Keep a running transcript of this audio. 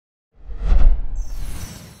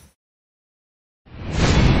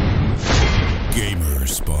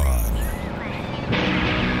Gamerspawn.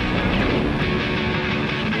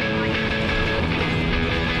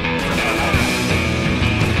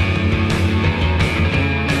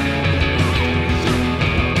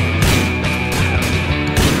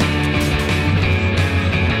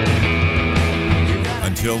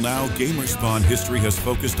 Until now, Gamerspawn history has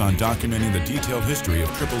focused on documenting the detailed history of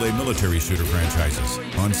AAA military shooter franchises.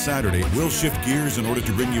 On Saturday, we'll shift gears in order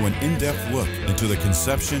to bring you an in-depth look into the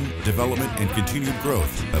conception, development, and continued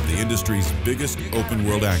growth of the industry's biggest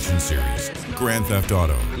open-world action series, Grand Theft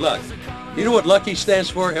Auto. Luck. You know what Lucky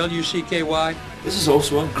stands for, L-U-C-K-Y? This is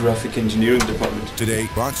also a graphic engineering department. Today,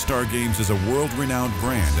 Rockstar Games is a world-renowned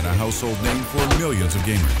brand and a household name for millions of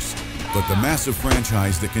gamers. But the massive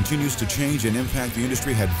franchise that continues to change and impact the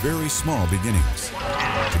industry had very small beginnings.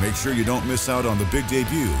 To make sure you don't miss out on the big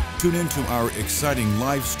debut, tune in to our exciting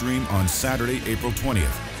live stream on Saturday, April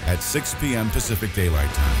 20th at 6 p.m. Pacific Daylight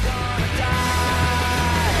Time.